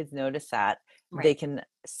once kids notice that, they Right. can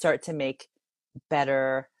start to make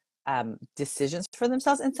better decisions for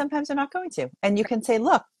themselves, and sometimes they're not going to, and you can say,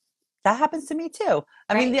 look, that happens to me too.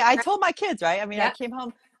 I mean, Right. I told my kids, right? I mean, I Yep. came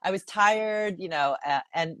home, I was tired,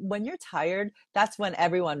 and when you're tired, that's when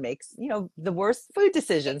everyone makes, the worst food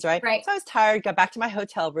decisions, right? Right. So I was tired, got back to my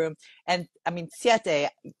hotel room, and I mean, siete,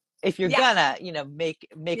 if you're Yeah. gonna, make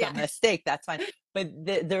Yeah. a mistake, that's fine. But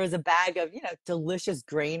there was a bag of, delicious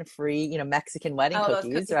grain-free, Mexican wedding Oh, those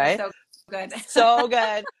cookies, cookies are right? so good. So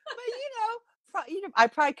good. But I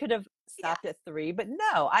probably could have Yeah. stopped at 3, but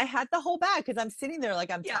no, I had the whole bag because I'm sitting there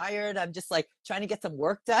like I'm Yeah. tired. I'm just like trying to get some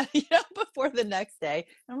work done, before the next day.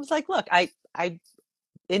 And I was like, look, I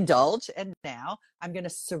indulge, and now I'm going to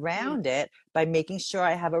Mm. surround it by making sure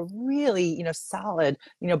I have a really solid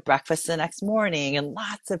breakfast the next morning and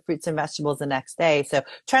lots of fruits and vegetables the next day. So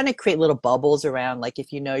trying to create little bubbles around, like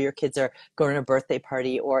if your kids are going to a birthday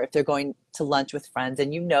party, or if they're going to lunch with friends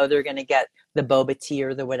and they're going to get the boba tea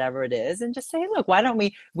or the whatever it is, and just say, look, why don't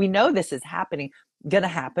we know this is gonna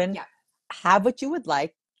happen, Yeah. have what you would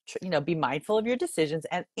like, be mindful of your decisions,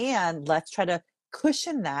 and let's try to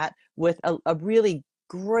cushion that with a really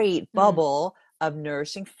great Mm. bubble of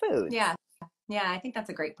nourishing foods. Yeah. Yeah, I think that's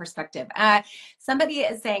a great perspective. Somebody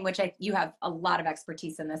is saying, which you have a lot of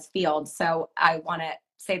expertise in this field, so I want to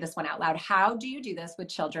say this one out loud. How do you do this with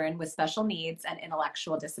children with special needs and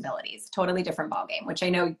intellectual disabilities? Totally different ballgame, which I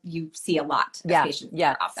know you see a lot of Yeah, patients in yeah.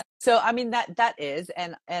 your office. So I mean that is,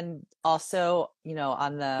 and also,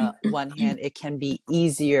 on the one hand, it can be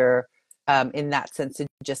easier in that sense to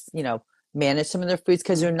just, manage some of their foods,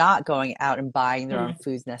 because they're not going out and buying their own Mm.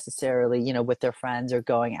 foods necessarily, with their friends or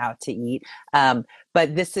going out to eat.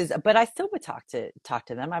 But I still would talk to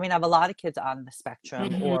them. I mean, I have a lot of kids on the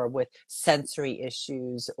spectrum Mhm. or with sensory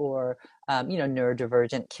issues, or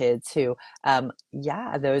neurodivergent kids who,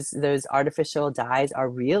 yeah, those artificial dyes are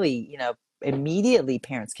really, immediately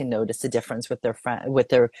parents can notice a difference with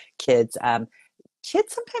their kids.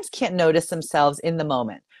 Kids sometimes can't notice themselves in the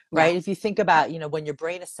moment, Yeah. right? If you think about, when your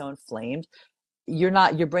brain is so inflamed,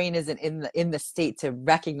 your brain isn't in the state to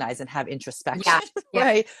recognize and have Yeah. introspection, Yeah.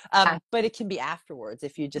 right? Yeah. But it can be afterwards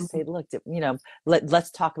if you just Mhm. say, look,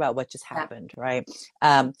 let's talk about what just Yeah. happened, right?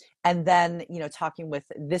 And then, talking with,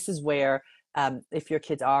 this is where, if your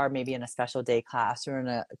kids are maybe in a special day class or in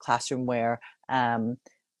a classroom where,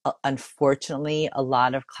 unfortunately, a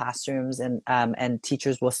lot of classrooms and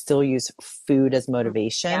teachers will still use food as Yeah.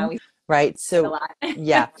 motivation, We right? see it a So lot.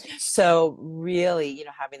 yeah, so really,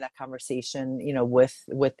 having that conversation,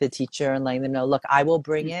 with the teacher and letting them know, look, I will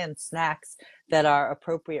bring in snacks that are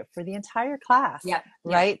appropriate for the entire class, Yep.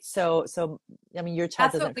 Yep. right? So I mean, your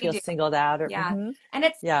child That's what doesn't we feel do. singled out, or Yeah. And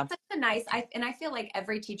it's yeah, such a nice, I feel like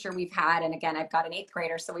every teacher we've had, and again, I've got an eighth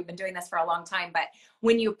grader, so we've been doing this for a long time, but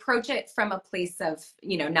when you approach it from a place of,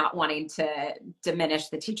 not wanting to diminish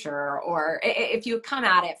the teacher, or if you come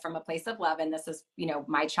at it from a place of love, and this is,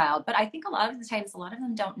 my child, but I think a lot of the times, a lot of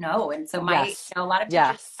them don't know. And so yes, a lot of teachers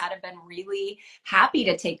yes, have been really happy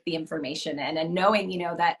to take the information in, and knowing,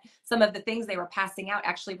 that some of the things they were passing out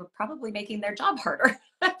actually were probably making their job harder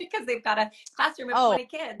because they've got a classroom of oh 20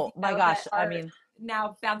 kids, my that gosh, I are mean,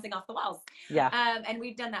 now bouncing off the walls. yeah, And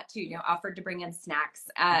we've done that too, offered to bring in snacks.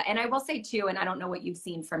 And I will say too, and I don't know what you've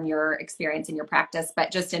seen from your experience in your practice,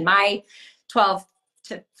 but just in my 12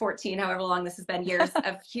 to 14, however long this has been, years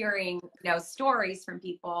of hearing, stories from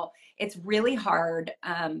people, it's really hard,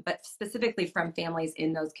 but specifically from families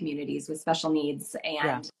in those communities with special needs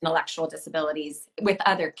yeah, and intellectual disabilities with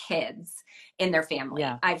other kids in their family.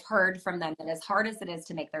 yeah, I've heard from them that as hard as it is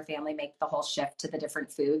to make their family make the whole shift to the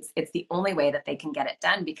different foods, it's the only way that they can get it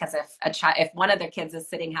done. Because if one of their kids is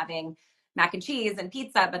sitting having mac and cheese and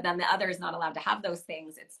pizza, but then the other is not allowed to have those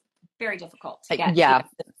things, it's very difficult to get yeah,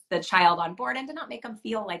 the child on board and to not make them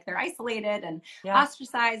feel like they're isolated and yeah.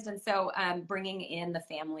 ostracized. And so bringing in the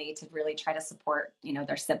family to really try to support,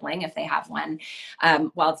 their sibling if they have one,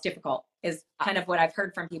 while it's difficult, is kind of what I've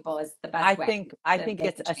heard from people is the best way I that think they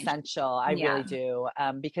it's can change. essential. I Yeah. really do.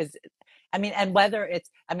 Because I mean, and whether it's,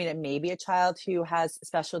 I mean, it may be a child who has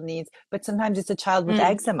special needs, but sometimes it's a child with Mm.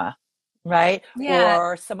 eczema, right? Yeah.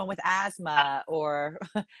 Or someone with asthma, or,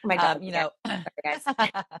 My dog. you Yeah. know, Sorry, guys.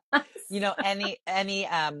 any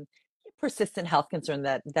persistent health concern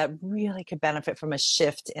that really could benefit from a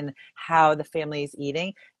shift in how the family is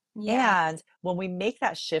eating. Yeah. And when we make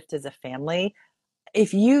that shift as a family,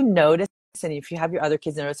 if you notice, and if you have your other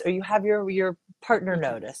kids notice, or you have your partner Mhm.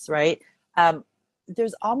 notice, right? Um,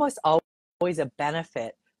 there's almost always a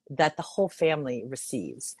benefit that the whole family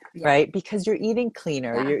receives, Yeah. right? Because you're eating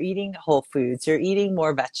cleaner, Yeah. you're eating whole foods, you're eating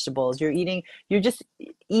more vegetables, you're just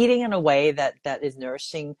eating in a way that is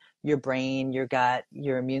nourishing your brain, your gut,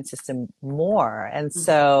 your immune system more. And Mhm.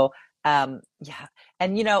 so, yeah.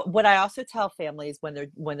 And what I also tell families when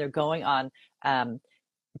they're going on,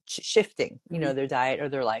 shifting, Mhm. their diet or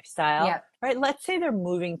their lifestyle, Yeah. right? Let's say they're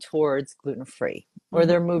moving towards gluten-free, or Mhm.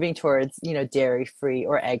 they're moving towards, dairy-free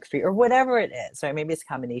or egg-free or whatever it is, right? Maybe it's a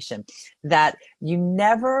combination. That you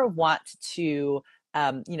never want to,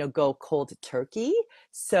 go cold turkey.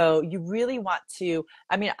 So you really want to,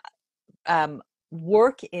 I mean,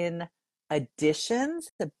 work in additions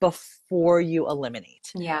before you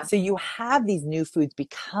eliminate. Yeah. So you have these new foods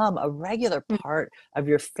become a regular part of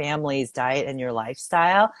your family's diet and your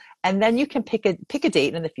lifestyle. And then you can pick a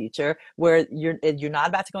date in the future where you're not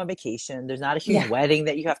about to go on vacation. There's not a huge Yeah. wedding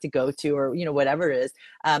that you have to go to, or whatever it is.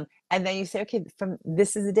 And then you say, okay, from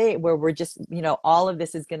this is a date where we're just, all of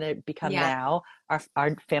this is going to become Yeah. now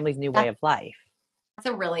our family's new way of life.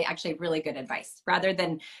 That's a really, actually really good advice, rather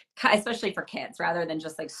than, especially for kids, rather than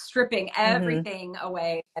just like stripping Hmm. everything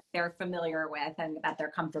away that they're familiar with and that they're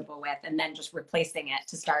comfortable with, and then just replacing it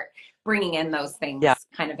to start bringing in those Yeah. things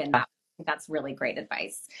kind of in that. That's really great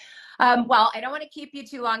advice. Well, I don't want to keep you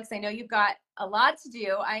too long because I know you've got a lot to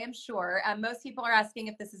do, I am sure. Most people are asking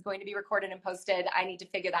if this is going to be recorded and posted. I need to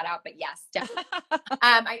figure that out, but yes, definitely.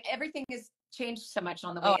 Everything has changed so much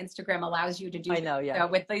on the way Oh, Instagram allows you to do I know. Yeah. so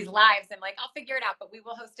with these lives. I'm like, I'll figure it out, but we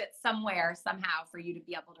will host it somewhere, somehow, for you to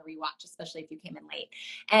be able to rewatch, especially if you came in late.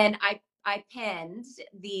 And I pinned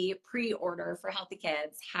the pre-order for Healthy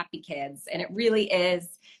Kids, Happy Kids, and it really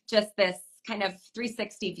is just this kind of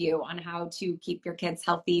 360 view on how to keep your kids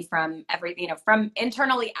healthy from everything, from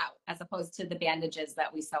internally out, as opposed to the bandages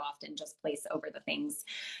that we so often just place over the things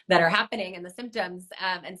that are happening and the symptoms.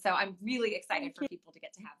 And so I'm really excited for people to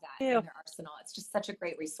get to have that in their arsenal. It's just such a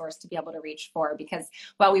great resource to be able to reach for, because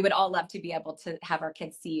while we would all love to be able to have our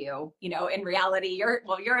kids see you, in reality, you're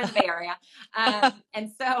in the Bay Area.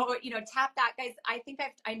 And so, tap that, guys.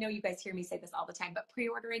 I know you guys hear me say this all the time, but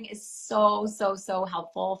pre-ordering is so, so, so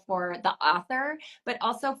helpful for the author, but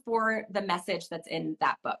also for the message that's in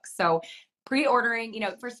that book. So pre-ordering,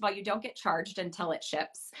 first of all, you don't get charged until it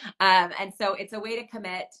ships. And so it's a way to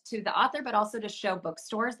commit to the author, but also to show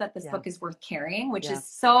bookstores that this book is worth carrying, which is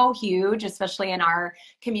so huge, especially in our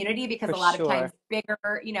community, because For a lot of sure. times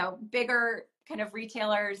bigger kind of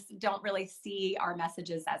retailers don't really see our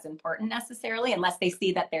messages as important necessarily, unless they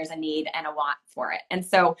see that there's a need and a want for it. And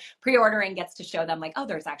so pre-ordering gets to show them like, oh,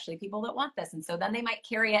 there's actually people that want this. And so then they might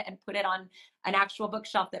carry it and put it on an actual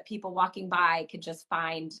bookshelf that people walking by could just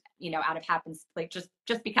find, out of happens, like just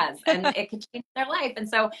because, and it could change their life. And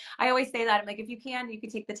so I always say that, I'm like, if you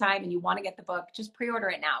could take the time and you want to get the book, just pre-order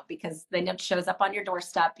it now, because then it shows up on your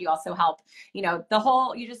doorstep. You also help, you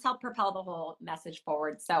just help propel the whole message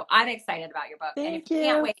forward. So I'm excited about your book. And if you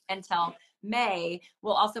can't wait until May,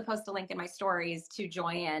 we'll also post a link in my stories to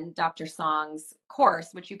join Dr. Song's course,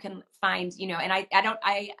 which you can find, and I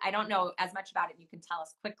don't know as much about it. You can tell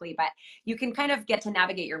us quickly, but you can kind of get to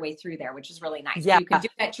navigate your way through there, which is really nice. Yeah. So you can do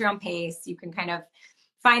it at your own pace. You can kind of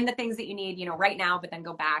find the things that you need, right now, but then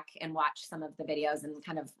go back and watch some of the videos and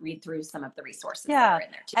kind of read through some of the resources that are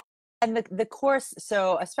in there too. And the course,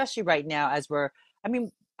 so especially right now,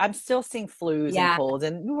 I'm still seeing flus and colds,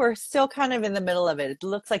 and we're still kind of in the middle of it. It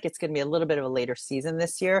looks like it's going to be a little bit of a later season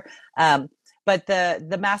this year. But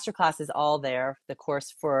the masterclass is all there. The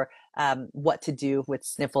course for what to do with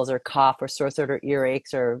sniffles or cough or sore throat or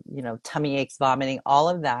earaches or, tummy aches, vomiting, all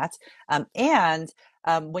of that. And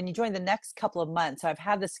when you join the next couple of months, so I've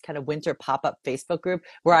had this kind of winter pop-up Facebook group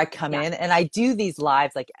where I come in and I do these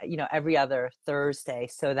lives like, every other Thursday,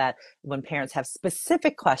 so that when parents have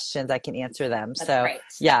specific questions, I can answer them. That's so great.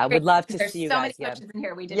 I would love to see you guys. There's so many questions in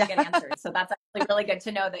here we didn't get answered. So that's actually really good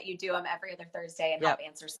to know that you do them every other Thursday and help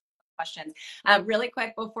answer some questions. Really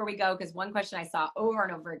quick before we go, because one question I saw over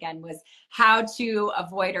and over again was how to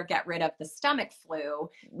avoid or get rid of the stomach flu,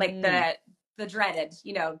 like the dreaded,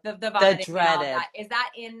 the vomiting and all that. Is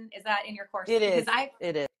that in your course? It is.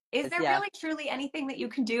 It is. Is there really truly anything that you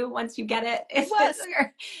can do once you get it?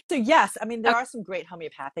 So yes, there are some great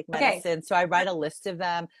homeopathic medicines. So I write a list of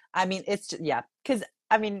them. It's because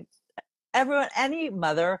any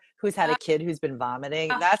mother who's had a kid who's been vomiting,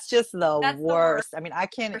 that's just the worst. I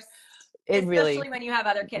can't. Especially when you have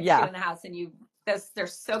other kids too in the house, and they're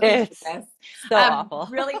so good. So awful.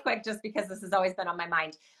 Really quick, just because this has always been on my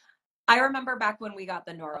mind. I remember back when we got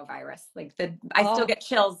the norovirus, I still get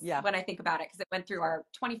chills when I think about it, because it went through our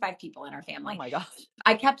 25 people in our family. Oh my gosh.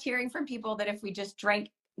 I kept hearing from people that if we just drank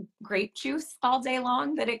grape juice all day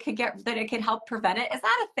long, that it could help prevent it. Is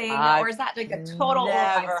that a thing, or is that like a total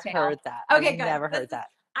never heard that? Okay, good. Never heard that.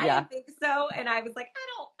 I didn't think so. And I was like,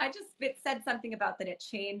 it said something about that it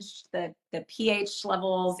changed the pH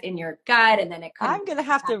levels in your gut, and then it could. I'm going to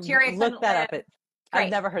have to look that up. I've Great.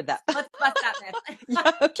 never heard that. Let's bust that myth.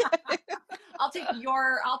 Yeah, okay. I'll take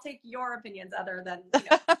your opinions other than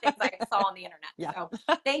things I saw on the internet. Yeah. So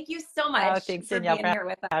thank you so Oh, much thanks, for Danielle, being for here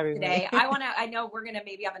with us having me. today. I know we're gonna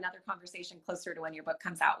maybe have another conversation closer to when your book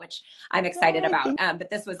comes out, which I'm excited Yay, about. But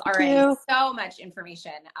this was thank already you. so much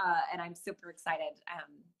information, and I'm super excited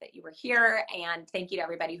that you were here. And thank you to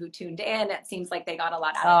everybody who tuned in. It seems like they got a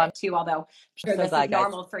lot out of it too, although I'm sure so this glad, is guys.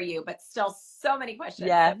 normal for you, but still so many questions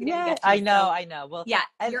Yeah, that we didn't yeah, get to. I know. Well, Yeah,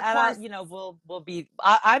 and your course. we'll be.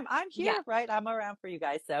 I'm Yeah, here, right? I'm around for you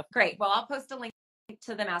guys. So great. Well, I'll post a link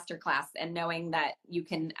to the masterclass, and knowing that you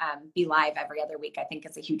can be live every other week, I think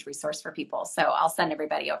is a huge resource for people. So I'll send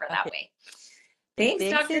everybody over that way. Thanks,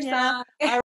 thanks, Dr. Danielle. Song.